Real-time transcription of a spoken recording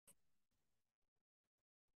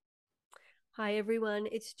Hi everyone,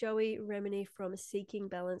 it's Joey Remini from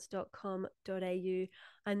seekingbalance.com.au.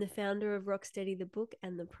 I'm the founder of Rocksteady, the book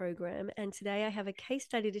and the program, and today I have a case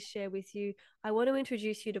study to share with you. I want to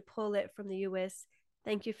introduce you to Paulette from the US.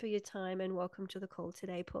 Thank you for your time and welcome to the call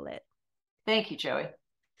today, Paulette. Thank you, Joey.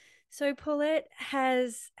 So, Paulette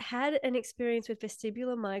has had an experience with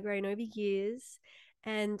vestibular migraine over years,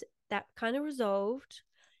 and that kind of resolved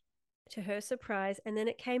to her surprise, and then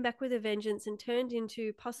it came back with a vengeance and turned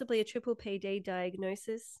into possibly a triple PD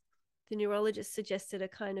diagnosis. The neurologist suggested a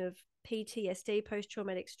kind of PTSD, post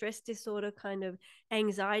traumatic stress disorder, kind of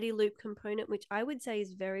anxiety loop component, which I would say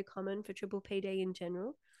is very common for triple PD in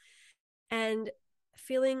general. And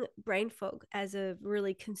feeling brain fog as a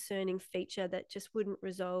really concerning feature that just wouldn't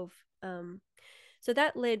resolve. So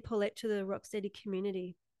that led Paulette to the Rocksteady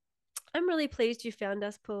community. I'm really pleased you found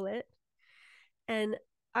us, Paulette. And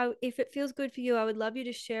if it feels good for you, I would love you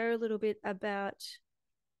to share a little bit about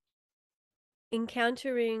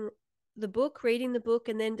encountering the book, reading the book,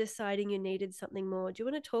 and then deciding you needed something more. Do you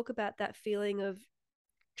want to talk about that feeling of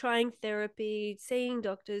trying therapy, seeing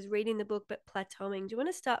doctors, reading the book, but plateauing? Do you want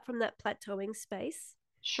to start from that plateauing space?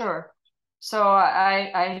 Sure. So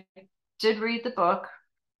I did read the book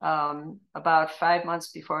about 5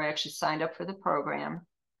 months before I actually signed up for the program,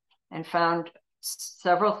 and found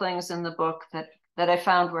several things in the book that I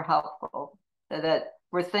found were helpful, that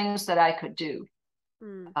were things that I could do,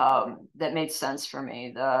 Mm. that made sense for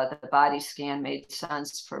me. The body scan made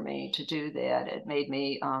sense for me to do that. It made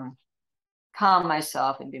me calm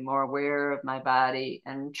myself and be more aware of my body,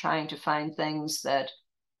 and trying to find things that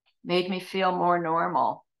made me feel more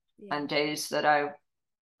normal Yeah. on days that I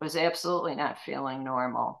was absolutely not feeling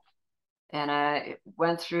normal. And I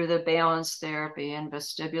went through the balance therapy and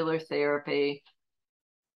vestibular therapy.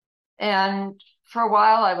 And for a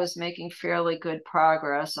while, I was making fairly good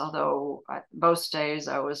progress, although most days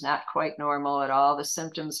I was not quite normal at all. The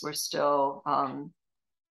symptoms were still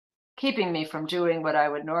keeping me from doing what I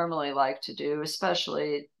would normally like to do,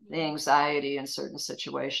 especially the Yeah. anxiety in certain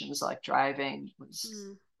situations like driving was.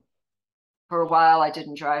 Mm. For a while, I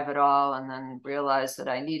didn't drive at all, and then realized that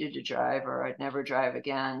I needed to drive or I'd never drive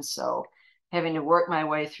again. So having to work my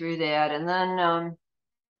way through that. And then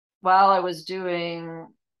while I was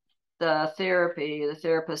doing the therapy, the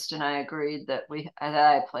therapist and I agreed that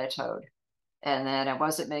I plateaued and that I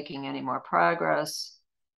wasn't making any more progress.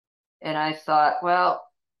 And I thought, well,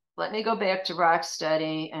 let me go back to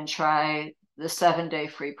Rocksteady and try the 7-day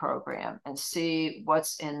free program and see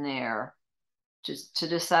what's in there to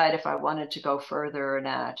decide if I wanted to go further or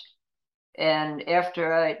not. And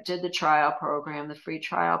after I did the trial program, the free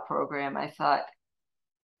trial program, I thought,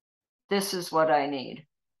 this is what I need.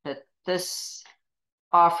 That this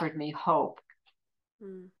offered me hope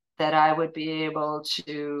Mm. that I would be able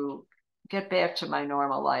to get back to my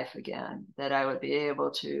normal life again, that I would be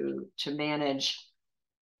able to manage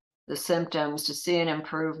the symptoms, to see an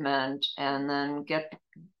improvement, and then get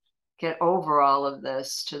over all of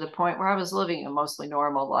this to the point where I was living a mostly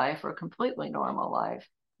normal life or completely normal life.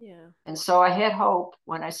 Yeah. And so I had hope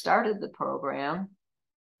when I started the program,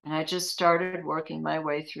 and I just started working my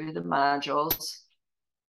way through the modules.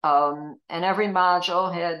 And every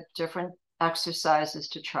module had different exercises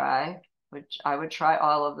to try, which I would try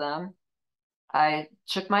all of them. I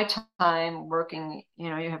took my time working,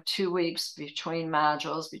 you have 2 weeks between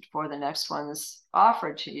modules before the next one's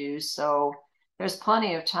offered to you. So there's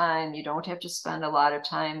plenty of time. You don't have to spend a lot of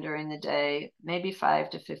time during the day. Maybe 5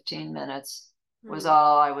 to 15 minutes was Mm.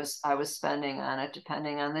 all I was spending on it,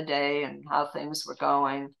 depending on the day and how things were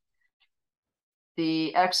going.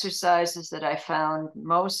 The exercises that I found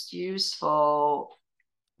most useful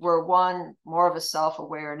were, one, more of a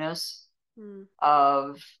self-awareness Mm.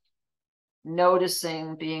 of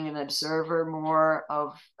noticing, being an observer more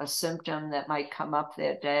of a symptom that might come up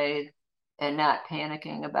that day, and not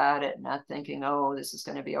panicking about it, not thinking, oh, this is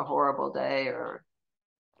going to be a horrible day. Or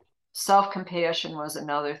self-compassion was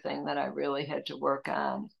another thing that I really had to work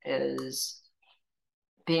on, is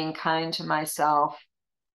being kind to myself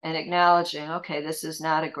and acknowledging, okay, this is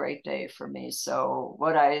not a great day for me. So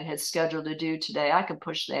what I had scheduled to do today, I could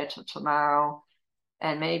push that till tomorrow,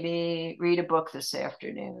 and maybe read a book this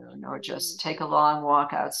afternoon, or just Mm. take a long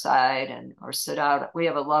walk outside, and or sit out. We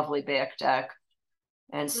have a lovely back deck,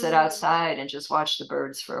 and sit Mm. outside and just watch the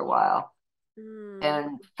birds for a while. Mm.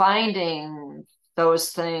 And finding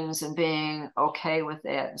those things and being okay with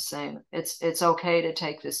that, and saying it's okay to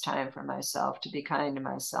take this time for myself, to be kind to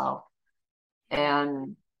myself. Yeah.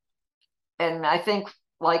 And I think,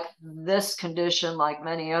 like, this condition, like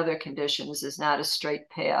many other conditions, is not a straight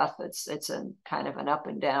path. It's a kind of an up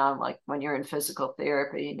and down. Like when you're in physical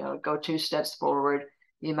therapy, go 2 steps forward,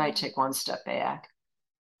 you might take one step back.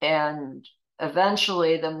 And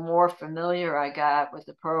eventually, the more familiar I got with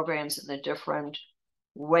the programs and the different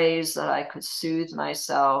ways that I could soothe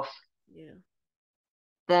myself, Yeah.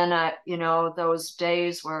 then those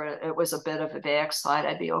days where it was a bit of a backslide,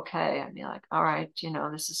 I'd be okay. I'd be like, all right,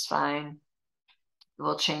 this is fine.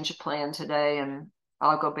 We'll change a plan today and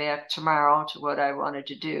I'll go back tomorrow to what I wanted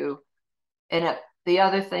to do. And the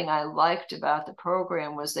other thing I liked about the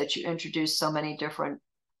program was that you introduced so many different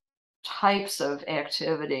types of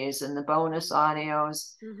activities and the bonus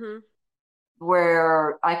audios Mm-hmm.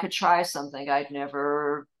 where I could try something I'd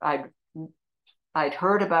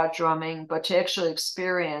heard about drumming, but to actually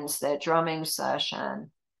experience that drumming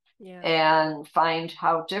session Yeah. and find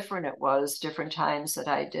how different it was different times that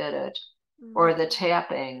I did it, Mm-hmm. or the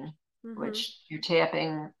tapping, Mm-hmm. which your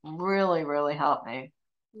tapping really, really helped me.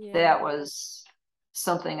 Yeah. That was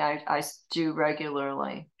something I do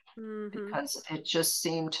regularly Mm-hmm. because it just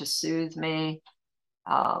seemed to soothe me.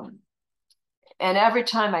 Um, and every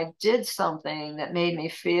time I did something that made me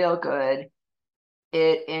feel good,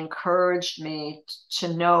 it encouraged me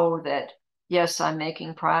to know that, yes, I'm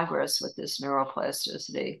making progress with this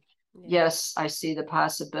neuroplasticity. Yeah. Yes, I see the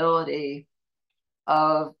possibility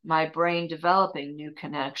of my brain developing new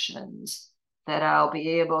connections, that I'll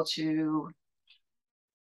be able to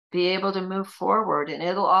move forward and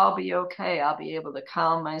it'll all be okay. I'll be able to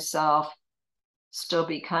calm myself, still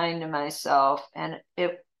be kind to myself. And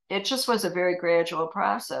it just was a very gradual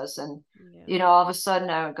process. And, Yeah. all of a sudden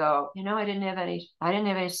I would go, I didn't have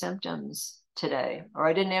any symptoms today, or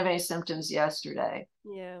I didn't have any symptoms yesterday.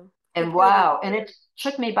 Yeah. And Completely. wow. And it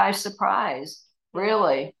took me by surprise, Yeah.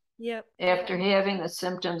 really, Yep. after having the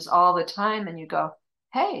symptoms all the time. And you go,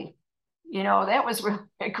 hey, that was really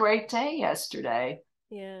a great day yesterday.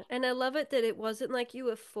 Yeah. And I love it that it wasn't like you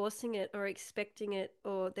were forcing it or expecting it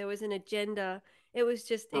or there was an agenda. It was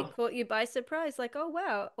just it Oh, caught you by surprise, like, oh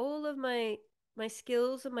wow, all of my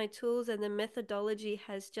skills and my tools and the methodology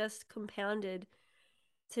has just compounded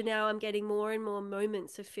to now I'm getting more and more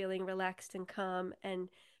moments of feeling relaxed and calm and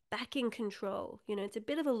back in control. It's a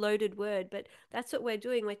bit of a loaded word, but that's what we're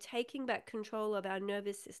doing. We're taking back control of our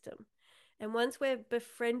nervous system. And once we're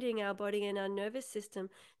befriending our body and our nervous system,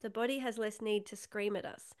 the body has less need to scream at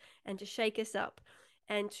us and to shake us up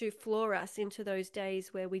and to floor us into those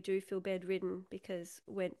days where we do feel bedridden because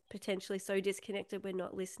we're potentially so disconnected we're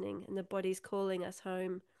not listening and the body's calling us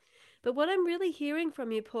home. But what I'm really hearing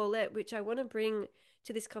from you, Paulette, which I want to bring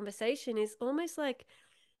to this conversation, is almost like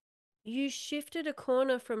you shifted a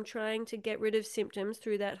corner from trying to get rid of symptoms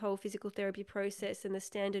through that whole physical therapy process and the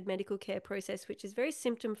standard medical care process, which is very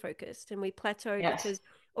symptom focused. And we plateau yes. because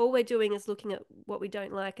all we're doing is looking at what we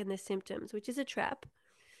don't like and the symptoms, which is a trap.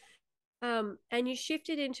 And you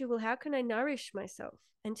shifted into, well, how can I nourish myself?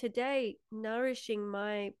 And today, nourishing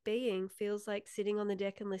my being feels like sitting on the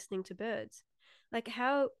deck and listening to birds. Like,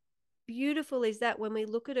 how beautiful is that when we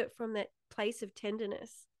look at it from that place of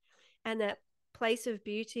tenderness and that place of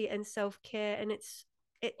beauty and self-care? And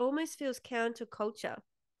it almost feels counterculture.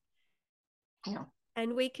 Yeah.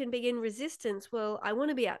 And we can be in resistance. Well, I want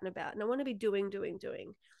to be out and about and I want to be doing.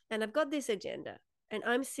 And I've got this agenda and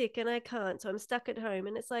I'm sick and I can't. So I'm stuck at home.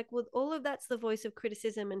 And it's like, well, all of that's the voice of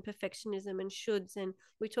criticism and perfectionism and shoulds. And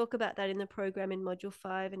we talk about that in the program in module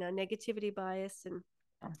 5 and our negativity bias. And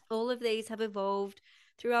all of these have evolved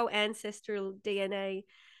through our ancestral DNA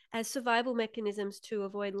as survival mechanisms to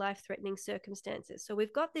avoid life-threatening circumstances. So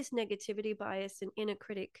we've got this negativity bias and inner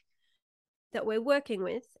critic that we're working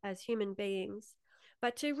with as human beings,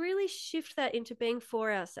 but to really shift that into being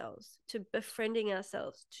for ourselves, to befriending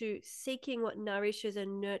ourselves, to seeking what nourishes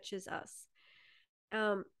and nurtures us,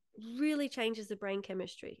 um, really changes the brain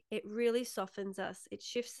chemistry. It really softens us. It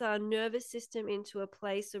shifts our nervous system into a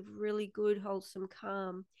place of really good, wholesome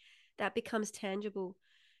calm that becomes tangible.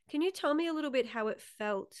 Can you tell me a little bit how it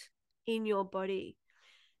felt in your body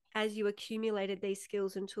as you accumulated these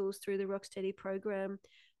skills and tools through the Rocksteady program?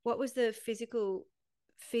 What was the physical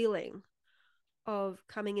feeling of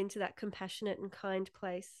coming into that compassionate and kind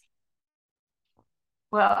place?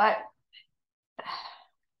 Well,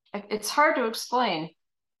 it's hard to explain.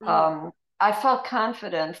 Mm, I felt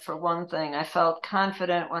confident for one thing. I felt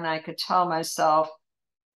confident when I could tell myself,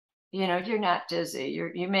 you're not dizzy.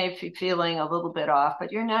 You may be feeling a little bit off,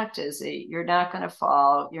 but you're not dizzy. You're not going to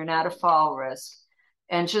fall. You're not a fall risk.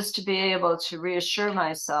 And just to be able to reassure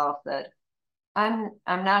myself that I'm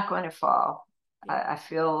not going to fall. yeah. I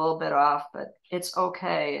feel a little bit off, but it's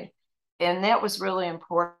okay. And that was really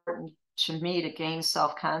important to me to gain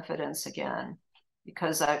self-confidence again,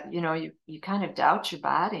 because you kind of doubt your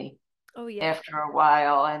body Oh, yeah. after a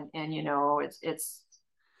while, and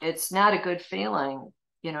it's not a good feeling.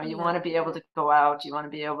 You know, you Yeah. want to be able to go out, you want to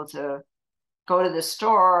be able to go to the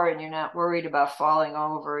store and you're not worried about falling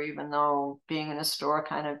over, even though being in a store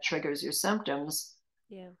kind of triggers your symptoms.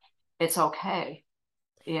 Yeah. It's okay.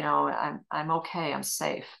 You know, I'm okay. I'm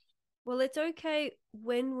safe. Well, it's okay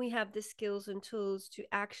when we have the skills and tools to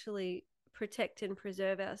actually protect and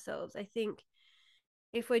preserve ourselves. I think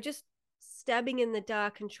if we're just stabbing in the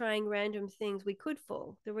dark and trying random things, we could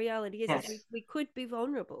fall. The reality is Yes. we could be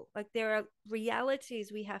vulnerable. Like there are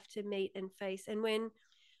realities we have to meet and face. And when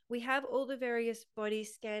we have all the various body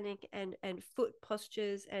scanning and foot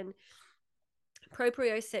postures and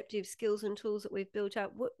proprioceptive skills and tools that we've built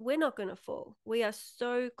up, we're not going to fall. We are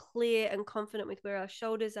so clear and confident with where our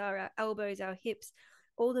shoulders are, our elbows, our hips,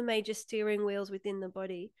 all the major steering wheels within the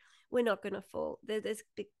body. We're not going to fall.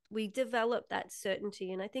 We develop that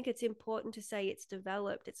certainty. And I think it's important to say it's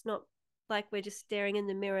developed. It's not like we're just staring in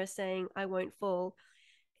the mirror saying, I won't fall.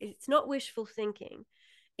 It's not wishful thinking.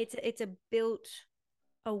 It's a built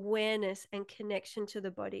awareness and connection to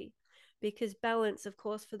the body, because balance, of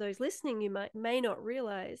course, for those listening, you may not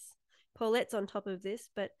realize, Paulette's on top of this,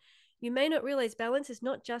 but you may not realize balance is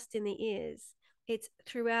not just in the ears. It's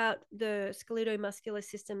throughout the skeletal-muscular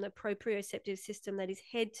system, the proprioceptive system that is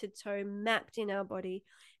head to toe mapped in our body.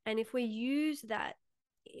 And if we use that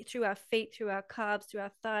through our feet, through our calves, through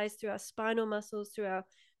our thighs, through our spinal muscles, through our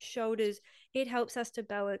shoulders, it helps us to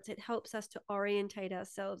balance, it helps us to orientate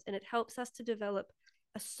ourselves, and it helps us to develop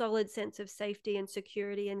a solid sense of safety and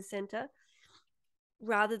security and center,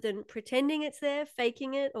 rather than pretending it's there,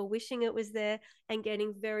 faking it, or wishing it was there, and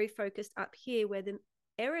getting very focused up here where the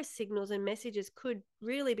error signals and messages could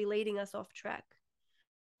really be leading us off track.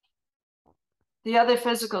 The other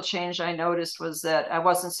physical change I noticed was that I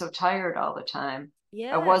wasn't so tired all the time. I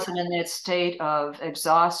Yeah. wasn't in that state of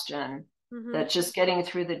exhaustion Mm-hmm. that just getting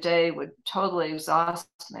through the day would totally exhaust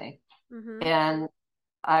me. Mm-hmm. And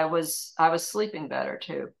I was sleeping better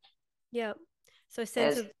too. Yeah. So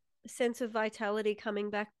As sense of vitality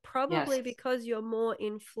coming back, yes. probably because you're more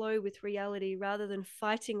in flow with reality rather than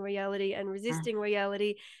fighting reality and Mm. resisting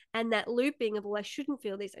reality, and that looping of, well, I shouldn't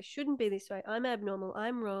feel this, I shouldn't be this way, I'm abnormal,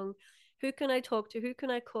 I'm wrong, who can I talk to, who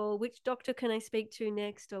can I call, which doctor can I speak to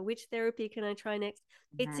next, or which therapy can I try next.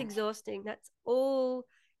 It's Mhm. exhausting. That's all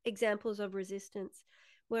examples of resistance.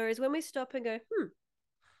 Whereas when we stop and go,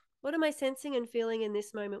 what am I sensing and feeling in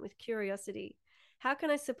this moment with curiosity? How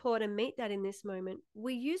can I support and meet that in this moment?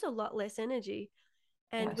 We use a lot less energy,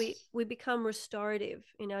 and we Yes. we become restorative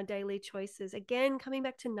in our daily choices. Again, coming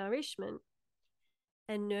back to nourishment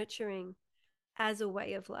and nurturing as a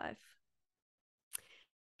way of life.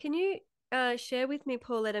 Can you share with me,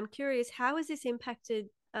 Paulette? I'm curious, how has this impacted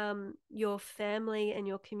your family and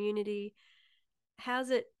your community?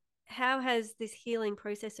 How's it? How has this healing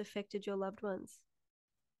process affected your loved ones?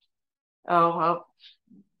 Oh, well,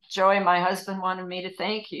 Joey, my husband wanted me to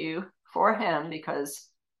thank you for him because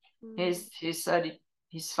Mm, he said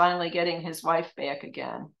he's finally getting his wife back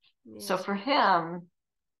again. So yeah, for him,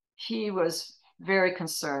 he was very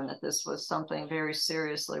concerned that this was something very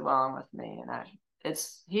seriously wrong with me. And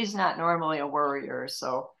he's not normally a worrier.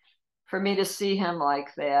 So for me to see him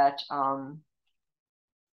like that,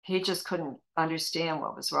 he just couldn't understand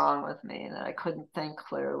what was wrong with me, and that I couldn't think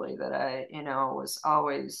clearly, that I, was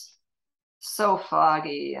always so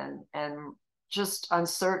foggy and just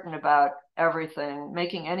uncertain about everything.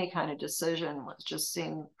 Making any kind of decision was just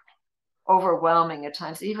seemed overwhelming at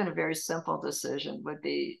times. Even a very simple decision would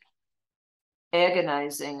be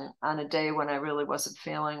agonizing on a day when I really wasn't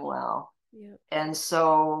feeling well. yeah, And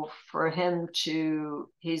so for him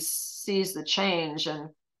he sees the change. And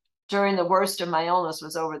during the worst of my illness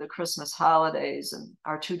was over the Christmas holidays, and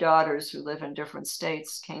our two daughters who live in different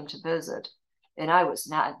states came to visit, and I was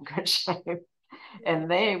not in good shape. yeah. And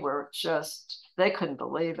they couldn't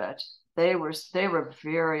believe it. They were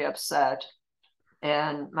very upset.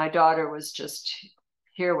 And my daughter was just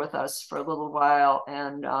here with us for a little while,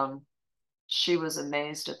 and she was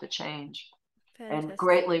amazed at the change and Fantastic.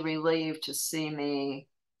 greatly relieved to see me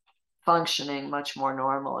functioning much more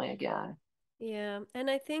normally again. Yeah. And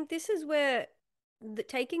I think this is where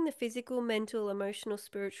taking the physical, mental, emotional,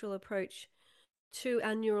 spiritual approach to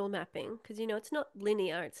our neural mapping, because, it's not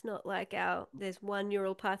linear. It's not like there's one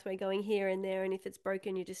neural pathway going here and there, and if it's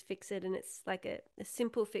broken, you just fix it. And it's like a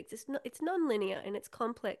simple fix. It's non-linear and it's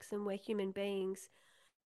complex, and we're human beings.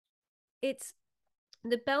 It's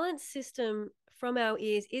the balance system from our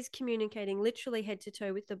ears is communicating literally head to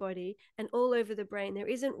toe with the body and all over the brain. There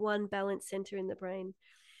isn't one balance center in the brain.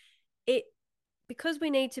 It Because we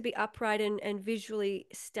need to be upright and visually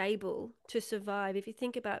stable to survive. If you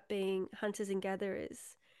think about being hunters and gatherers,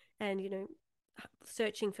 and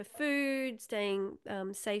searching for food, staying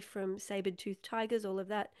safe from saber-toothed tigers, all of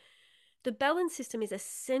that. The balance system is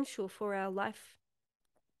essential for our life.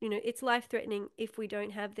 It's life-threatening if we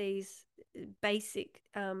don't have these basic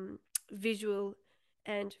visual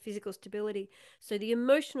and physical stability. So the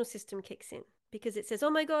emotional system kicks in because it says, oh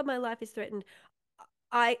my God, my life is threatened.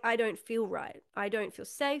 I don't feel right. I don't feel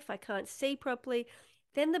safe. I can't see properly.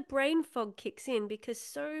 Then the brain fog kicks in because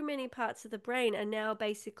so many parts of the brain are now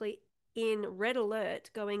basically in red alert,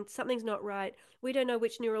 going, something's not right. We don't know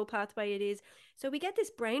which neural pathway it is. So we get this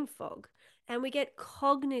brain fog and we get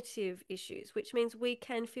cognitive issues, which means we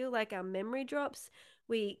can feel like our memory drops.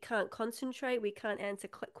 We can't concentrate. We can't answer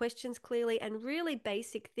questions clearly. And really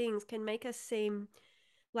basic things can make us seem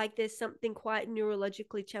like there's something quite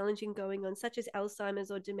neurologically challenging going on, such as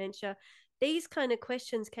Alzheimer's or dementia. These kind of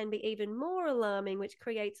questions can be even more alarming, which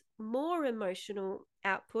creates more emotional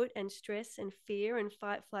output and stress and fear and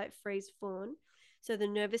fight, flight, freeze, fawn. So the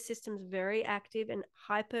nervous system's very active and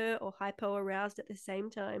hyper or hypo aroused at the same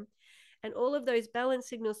time. And all of those balance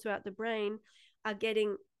signals throughout the brain are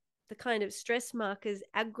getting the kind of stress markers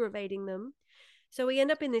aggravating them. So we end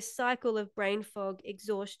up in this cycle of brain fog,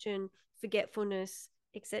 exhaustion, forgetfulness,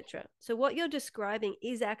 etc. So what you're describing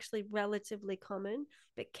is actually relatively common,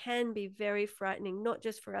 but can be very frightening, not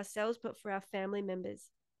just for ourselves, but for our family members.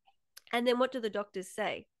 And then what do the doctors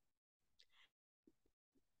say?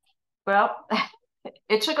 Well,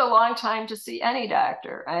 it took a long time to see any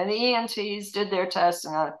doctor. And the ENTs did their tests,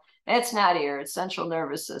 and it's not ear, it's central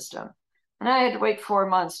nervous system. And I had to wait 4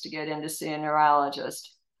 months to get in to see a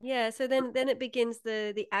neurologist. Yeah, so then it begins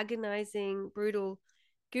the agonizing, brutal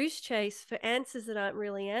goose chase for answers that aren't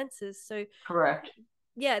really answers. So Correct.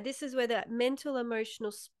 yeah, this is where that mental, emotional,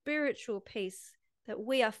 spiritual piece that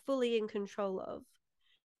we are fully in control of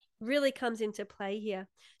really comes into play here.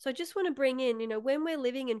 So I just want to bring in, when we're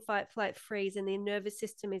living in fight, flight, freeze and the nervous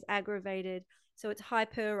system is aggravated, so it's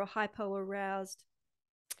hyper or hypo aroused,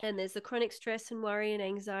 and there's the chronic stress and worry and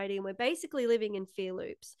anxiety, and we're basically living in fear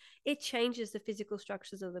loops. It changes the physical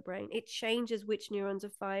structures of the brain. It changes which neurons are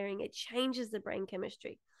firing. It changes the brain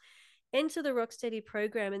chemistry. Enter the Rocksteady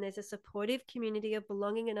program, and there's a supportive community of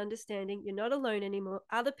belonging and understanding. You're not alone anymore.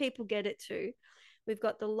 Other people get it too. We've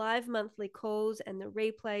got the live monthly calls and the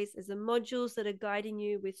replays. There's the modules that are guiding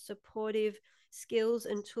you with supportive skills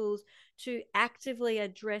and tools to actively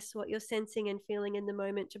address what you're sensing and feeling in the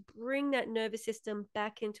moment, to bring that nervous system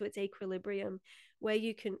back into its equilibrium where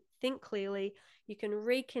you can think clearly, you can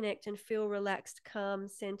reconnect and feel relaxed, calm,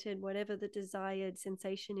 centered, whatever the desired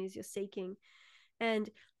sensation is you're seeking. And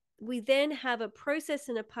we then have a process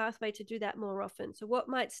and a pathway to do that more often. So what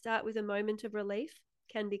might start with a moment of relief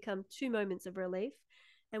can become 2 moments of relief.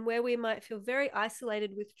 And where we might feel very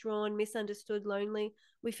isolated, withdrawn, misunderstood, lonely,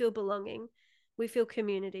 we feel belonging, we feel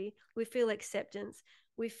community, we feel acceptance,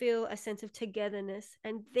 we feel a sense of togetherness.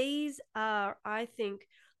 And these are, I think,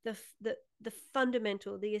 the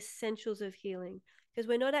fundamental, the essentials of healing, because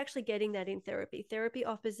we're not actually getting that in therapy. Therapy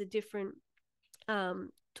offers a different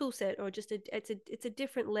tool set, or just it's a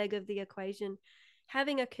different leg of the equation.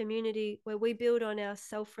 Having a community where we build on our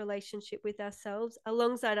self relationship with ourselves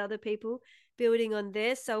alongside other people building on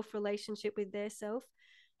their self relationship with their self,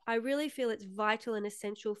 I really feel it's vital and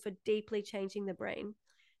essential for deeply changing the brain,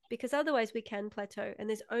 because otherwise we can plateau, and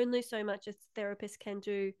there's only so much a therapist can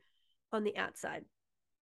do on the outside.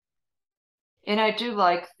 And I do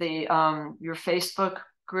like the your Facebook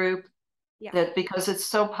group, Yeah. that because it's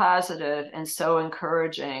so positive and so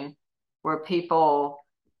encouraging, where people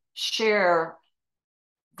share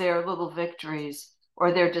their little victories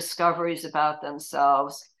or their discoveries about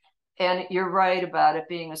themselves. And you're right about it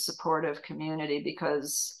being a supportive community,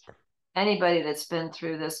 because anybody that's been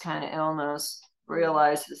through this kind of illness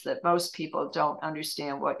realizes that most people don't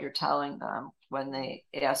understand what you're telling them when they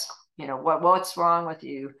ask, what's wrong with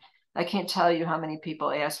you? I can't tell you how many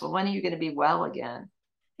people ask, well, when are you going to be well again?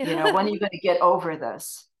 When are you going to get over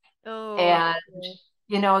this? Oh, And,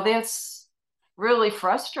 that's really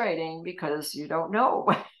frustrating because you don't know.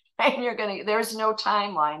 And there's no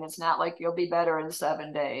timeline. It's not like you'll be better in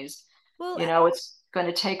 7 days. well, It's going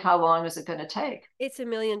to take, how long is it going to take? it's $1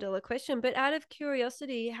 million question, but out of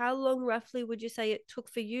curiosity, how long roughly would you say it took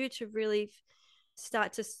for you to really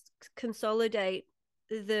start to consolidate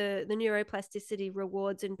the neuroplasticity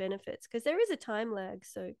rewards and benefits? Because there is a time lag.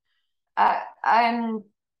 So I'm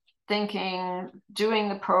thinking doing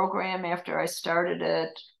the program after I started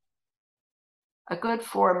it a good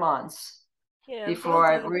 4 months yeah, well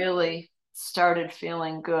before I done. really started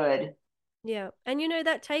feeling good. Yeah, and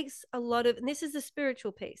that takes a lot of, and this is the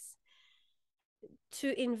spiritual piece,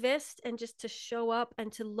 to invest and just to show up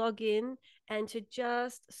and to log in and to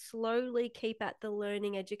just slowly keep at the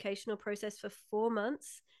learning educational process for 4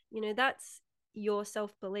 months, that's your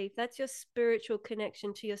self-belief. That's your spiritual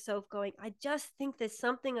connection to yourself going, I just think there's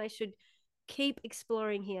something I should keep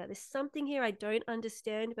exploring here. There's something here I don't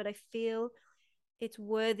understand, but I feel it's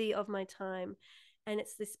worthy of my time. And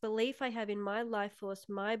it's this belief I have in my life force,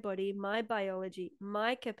 my body, my biology,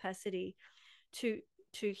 my capacity to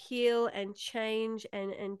heal and change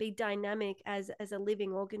and be dynamic as a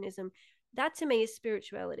living organism. That to me is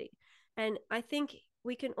spirituality. And I think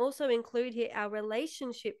we can also include here our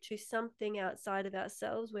relationship to something outside of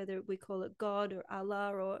ourselves, whether we call it God or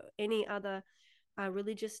Allah or any other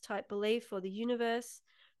religious type belief, or the universe.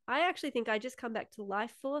 I actually think I just come back to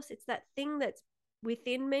life force. It's that thing that's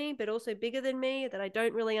within me, but also bigger than me, that I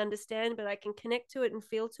don't really understand, but I can connect to it and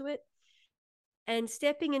feel to it. And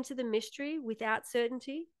stepping into the mystery without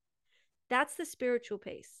certainty, that's the spiritual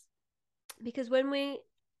piece. Because when we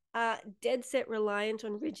are dead set reliant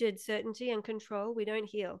on rigid certainty and control, we don't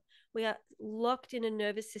heal. We are locked in a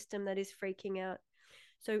nervous system that is freaking out.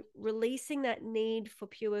 So releasing that need for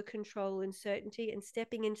pure control and certainty and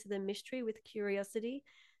stepping into the mystery with curiosity,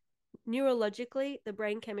 neurologically, the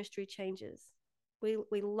brain chemistry changes.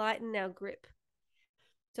 We lighten our grip.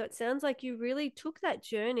 So it sounds like you really took that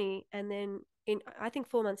journey, and then I think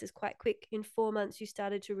 4 months is quite quick. In 4 months, you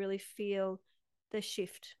started to really feel the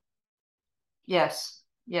shift. Yes,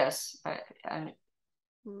 yes. And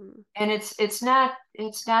it's not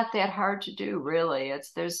that hard to do, really.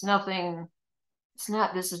 There's nothing.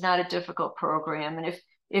 This is not a difficult program. And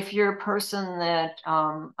if you're a person that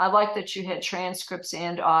I like that you had transcripts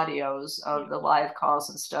and audios of the live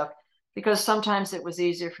calls and stuff, because sometimes it was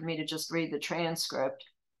easier for me to just read the transcript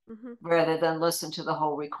rather than listen to the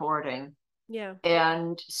whole recording. Yeah.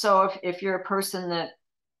 And so if you're a person that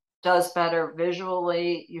does better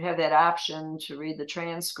visually, you have that option to read the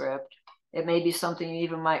transcript. It may be something you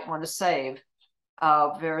even might want to save.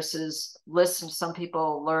 Versus listen. Some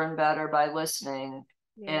people learn better by listening.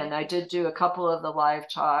 Yeah. And I did do a couple of the live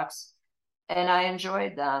talks, and I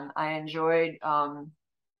enjoyed them. I enjoyed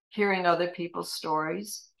hearing other people's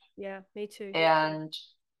stories. Yeah, me too. And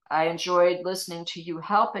I enjoyed listening to you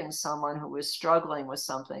helping someone who was struggling with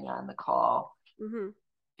something on the call.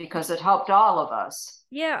 Because it helped all of us.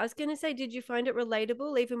 Yeah, I was going to say, did you find it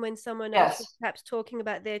relatable, even when someone else is perhaps talking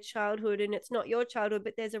about their childhood and it's not your childhood,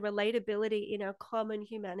 but there's a relatability in our common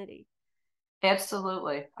humanity?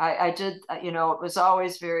 Absolutely. I did, it was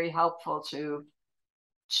always very helpful to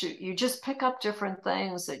you just pick up different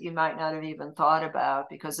things that you might not have even thought about,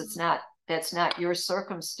 because that's not your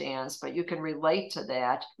circumstance, but you can relate to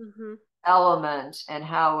that element and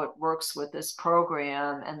how it works with this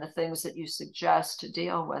program and the things that you suggest to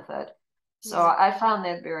deal with it. So I found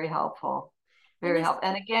that very helpful. Very helpful.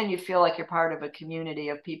 And again, you feel like you're part of a community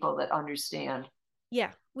of people that understand.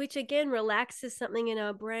 Yeah, which again relaxes something in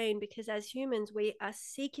our brain, because as humans we are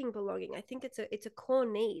seeking belonging. I think it's a core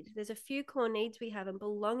need. There's a few core needs we have, and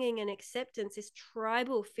belonging and acceptance, this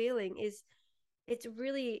tribal feeling,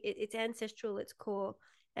 it's ancestral, it's core.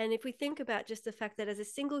 And if we think about just the fact that as a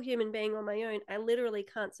single human being on my own, I literally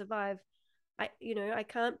can't survive. I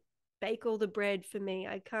can't bake all the bread for me.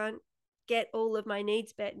 I can't get all of my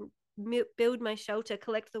needs met and build my shelter,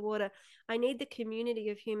 collect the water. I need the community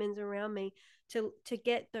of humans around me to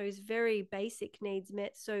get those very basic needs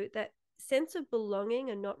met. So that sense of belonging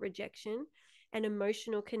and not rejection, and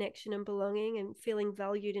emotional connection and belonging and feeling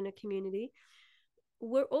valued in a community,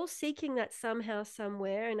 we're all seeking that somehow,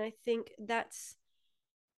 somewhere. And I think that's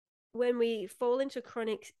when we fall into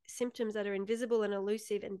chronic symptoms that are invisible and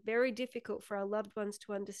elusive and very difficult for our loved ones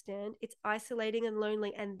to understand. It's isolating and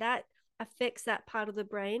lonely, and that affects that part of the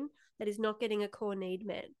brain that is not getting a core need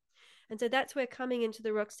met. And so that's where coming into the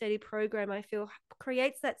Rocksteady program, I feel,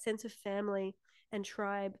 creates that sense of family and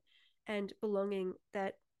tribe and belonging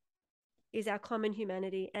that is our common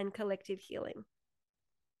humanity and collective healing.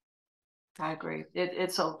 I agree.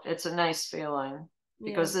 It's a nice feeling,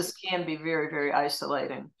 because this can be very, very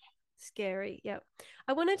isolating. Scary. Yeah.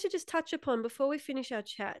 I wanted to just touch upon, before we finish our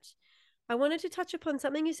chat, I wanted to touch upon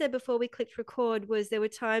something you said before we clicked record. Was there were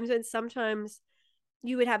times when sometimes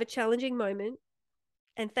you would have a challenging moment,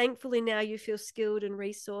 and thankfully now you feel skilled and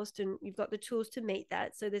resourced and you've got the tools to meet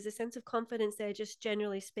that. So there's a sense of confidence there, just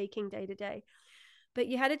generally speaking, day to day. But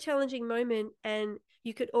you had a challenging moment and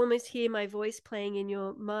you could almost hear my voice playing in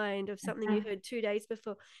your mind of something you heard 2 days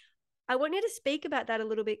before. I want you to speak about that a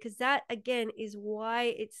little bit, because that again is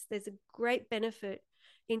why there's a great benefit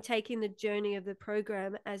in taking the journey of the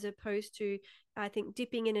program, as opposed to, I think,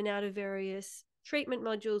 dipping in and out of various treatment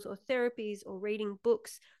modules or therapies or reading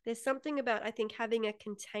books. There's something about, I think, having a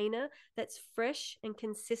container that's fresh and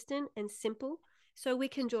consistent and simple, so we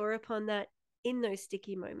can draw upon that in those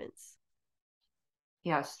sticky moments.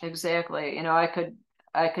 Yes, exactly.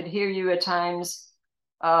 I could hear you at times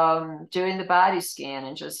doing the body scan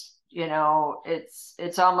and just,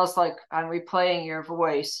 it's almost like I'm replaying your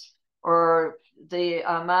voice, or the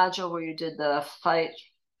module where you did the flight,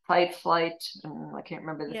 I can't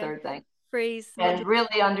remember the Yeah. third thing. Freeze And module.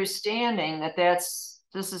 really understanding that this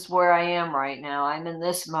is where I am right now. I'm in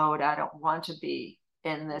this mode. I don't want to be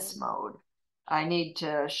in this Yeah. mode. I need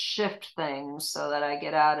to shift things so that I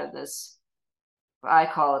get out of this, I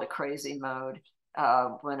call it a crazy mode,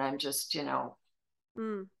 when I'm just,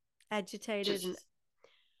 Agitated and just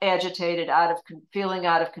agitated, feeling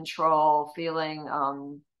out of control, feeling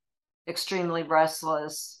extremely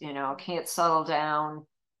restless, can't settle down.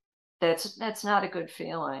 That's not a good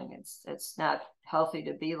feeling. It's not healthy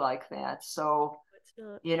to be like that. So, it's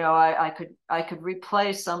not. I could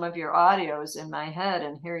replay some of your audios in my head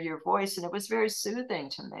and hear your voice, and it was very soothing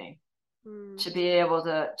to me to be able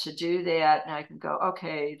to do that. And I can go,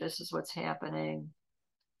 okay, this is what's happening.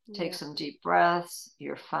 Take Yeah. some deep breaths.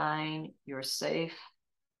 You're fine. You're safe.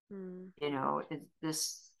 Mm.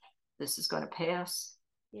 This is going to pass.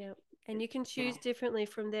 Yeah. And you can Yeah. choose differently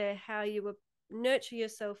from there how you will nurture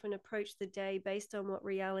yourself and approach the day based on what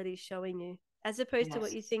reality is showing you, as opposed to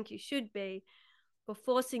what Yes. you think you should be, or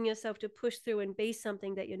forcing yourself to push through and be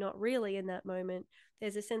something that you're not really in that moment.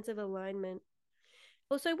 There's a sense of alignment.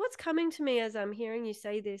 Also, what's coming to me as I'm hearing you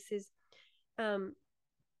say this is um,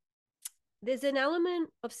 there's an element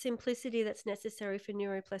of simplicity that's necessary for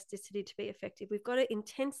neuroplasticity to be effective. We've got to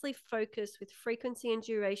intensely focus with frequency and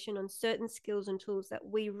duration on certain skills and tools that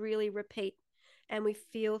we really repeat and we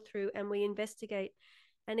feel through and we investigate.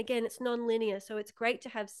 And again, it's non-linear. So it's great to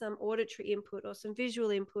have some auditory input or some visual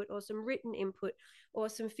input or some written input or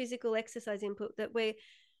some physical exercise input that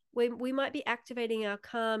we might be activating our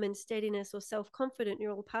calm and steadiness or self-confident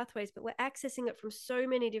neural pathways, but we're accessing it from so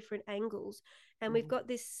many different angles. And we've Mhm. got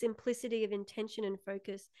this simplicity of intention and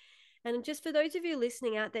focus. And just for those of you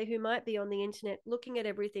listening out there who might be on the internet looking at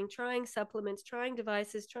everything, trying supplements, trying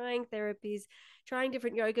devices, trying therapies, trying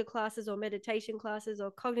different yoga classes or meditation classes or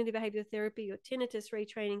cognitive behavioral therapy or tinnitus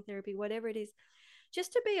retraining therapy, whatever it is,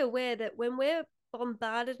 just to be aware that when we're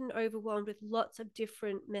bombarded and overwhelmed with lots of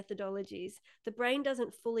different methodologies, the brain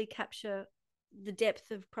doesn't fully capture the depth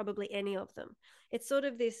of probably any of them. It's sort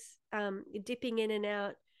of this dipping in and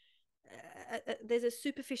out. There's a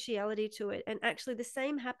superficiality to it. And actually, the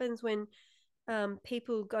same happens when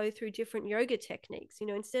people go through different yoga techniques.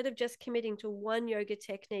 Instead of just committing to one yoga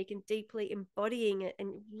technique and deeply embodying it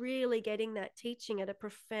and really getting that teaching at a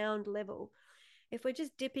profound level, if we're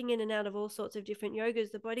just dipping in and out of all sorts of different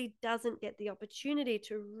yogas, the body doesn't get the opportunity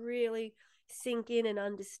to really sink in and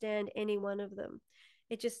understand any one of them.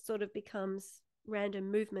 It just sort of becomes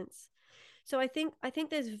random movements. So I think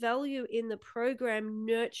there's value in the program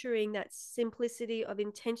nurturing that simplicity of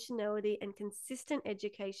intentionality and consistent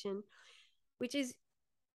education, which is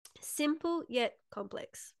simple yet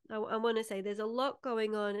complex. I want to say there's a lot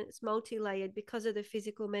going on and it's multi-layered because of the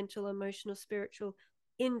physical, mental, emotional, spiritual,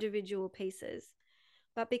 individual pieces.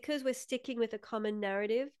 But because we're sticking with a common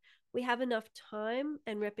narrative, we have enough time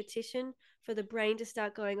and repetition for the brain to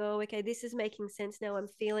start going, oh, okay, this is making sense now. I'm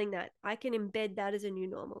feeling that. I can embed that as a new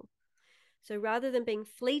normal. So rather than being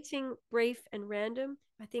fleeting, brief, and random,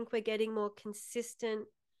 I think we're getting more consistent,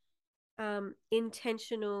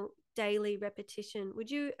 intentional daily repetition. Would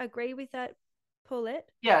you agree with that, Paulette?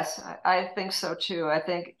 Yes, I think so too. I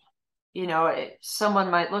think, someone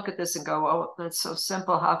might look at this and go, oh, that's so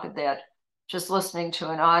simple. How could that, just listening to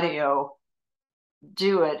an audio,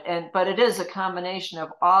 do it? But it is a combination of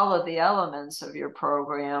all of the elements of your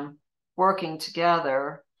program working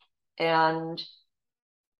together. And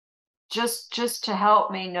just to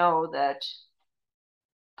help me know that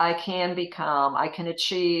I can be calm, I can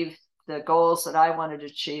achieve the goals that I wanted to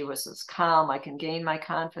achieve, was this calm. I can gain my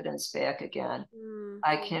confidence back again. Mm,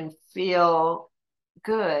 I can feel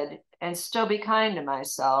good and still be kind to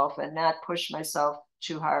myself and not push myself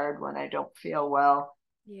too hard when I don't feel well.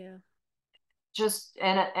 yeah, Just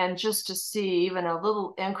to see even a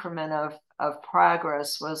little increment of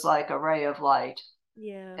progress was like a ray of light.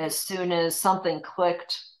 yeah, As soon as something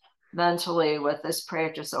clicked mentally with this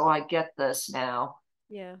practice, oh, I get this now.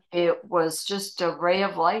 yeah, It was just a ray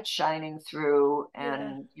of light shining through. yeah.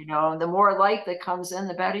 And, the more light that comes in,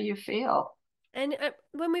 the better you feel. And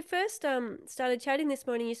when we first started chatting this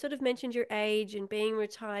morning, you sort of mentioned your age and being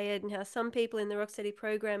retired, and how some people in the Rocksteady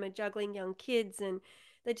program are juggling young kids, and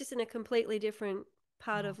they're just in a completely different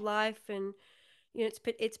part of life. And You know,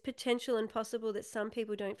 it's potential and possible that some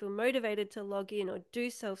people don't feel motivated to log in or do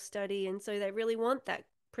self-study, and so they really want that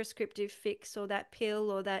prescriptive fix or that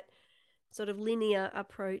pill or that sort of linear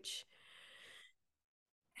approach.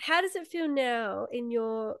 How does it feel now in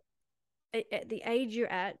your at the age you're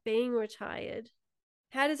at, being retired?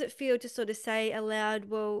 How does it feel to sort of say aloud,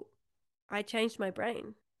 well, I changed my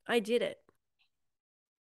brain, I did it?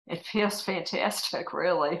 It feels fantastic,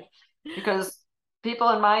 really, because people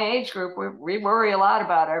in my age group, we worry a lot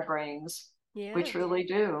about our brains. We Yeah. truly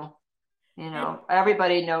do. And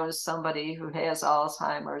Everybody knows somebody who has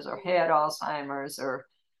Alzheimer's or had Alzheimer's, or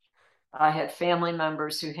I had family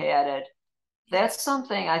members who had it. yeah, That's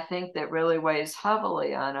something I think that really weighs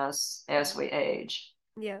heavily on us as we age.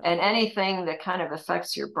 yeah, And anything that kind of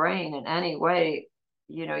affects your brain in any way,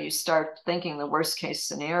 you start thinking the worst case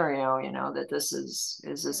scenario, that this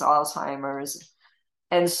Alzheimer's.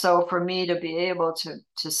 And so for me to be able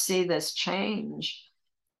to see this change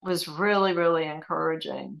was really, really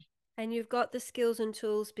encouraging. and you've got the skills and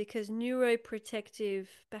tools because neuroprotective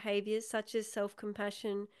behaviors such as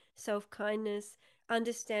self-compassion, self-kindness,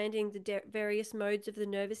 understanding the various modes of the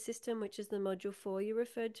nervous system, which is the module 4 you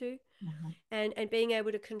referred to, Mhm. and being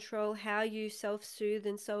able to control how you self-soothe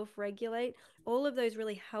and self-regulate, all of those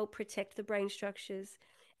really help protect the brain structures.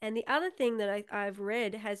 And the other thing that I've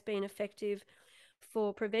read has been effective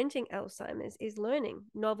for preventing Alzheimer's is learning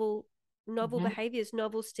novel Mhm. behaviors,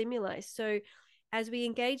 novel stimuli. So as we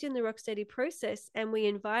engage in the Rocksteady process and we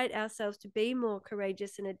invite ourselves to be more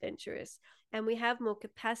courageous and adventurous, and we have more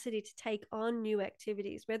capacity to take on new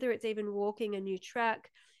activities, whether it's even walking a new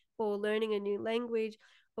track or learning a new language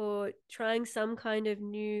or trying some kind of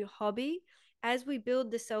new hobby, as we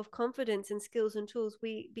build the self-confidence and skills and tools,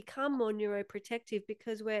 we become more neuroprotective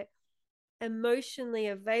because we're emotionally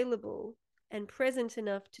available and present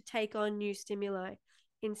enough to take on new stimuli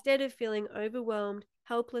instead of feeling overwhelmed,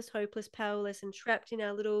 helpless, hopeless, powerless, and trapped in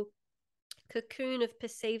our little cocoon of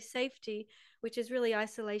perceived safety, which is really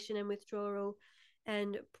isolation and withdrawal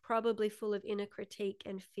and probably full of inner critique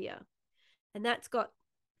and fear. And that's got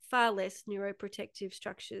far less neuroprotective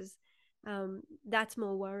structures. That's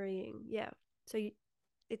more worrying. Yeah. So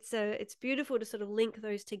it's beautiful to sort of link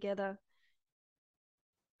those together.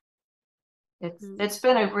 It's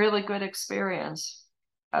been a really good experience,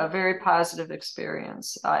 a Yeah. very positive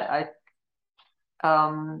experience.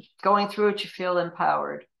 Going through it, you feel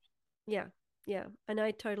empowered. Yeah. Yeah. And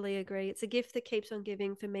I totally agree. It's a gift that keeps on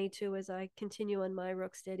giving for me too as I continue on my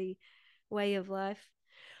rock steady way of life.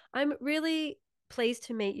 I'm really pleased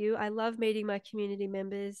to meet you. I love meeting my community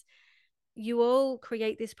members. You all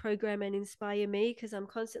create this program and inspire me because I'm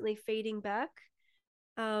constantly feeding back.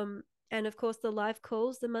 Um, and of course, the live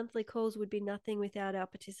calls, the monthly calls would be nothing without our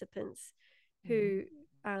participants who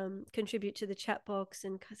contribute to the chat box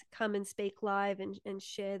and come and speak live and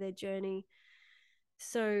share their journey.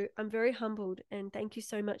 So I'm very humbled and thank you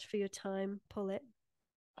so much for your time, Paulette.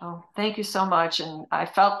 Oh, thank you so much. And I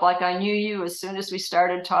felt like I knew you as soon as we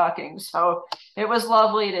started talking. So it was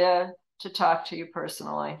lovely to talk to you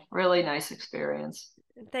personally. Really nice experience.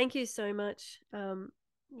 Thank you so much.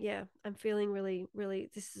 Yeah, I'm feeling really, really,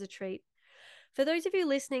 this is a treat. For those of you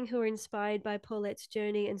listening who are inspired by Paulette's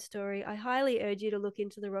journey and story, I highly urge you to look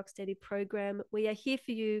into the Rocksteady program. We are here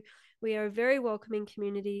for you. We are a very welcoming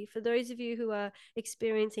community. For those of you who are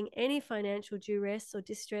experiencing any financial duress or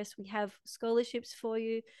distress, we have scholarships for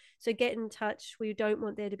you. So get in touch. We don't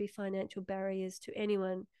want there to be financial barriers to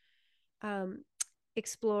anyone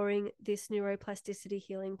exploring this neuroplasticity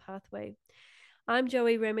healing pathway. I'm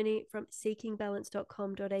Joey Remini from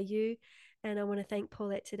seekingbalance.com.au, and I want to thank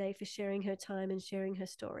Paulette today for sharing her time and sharing her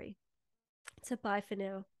story. So bye for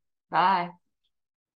now. Bye.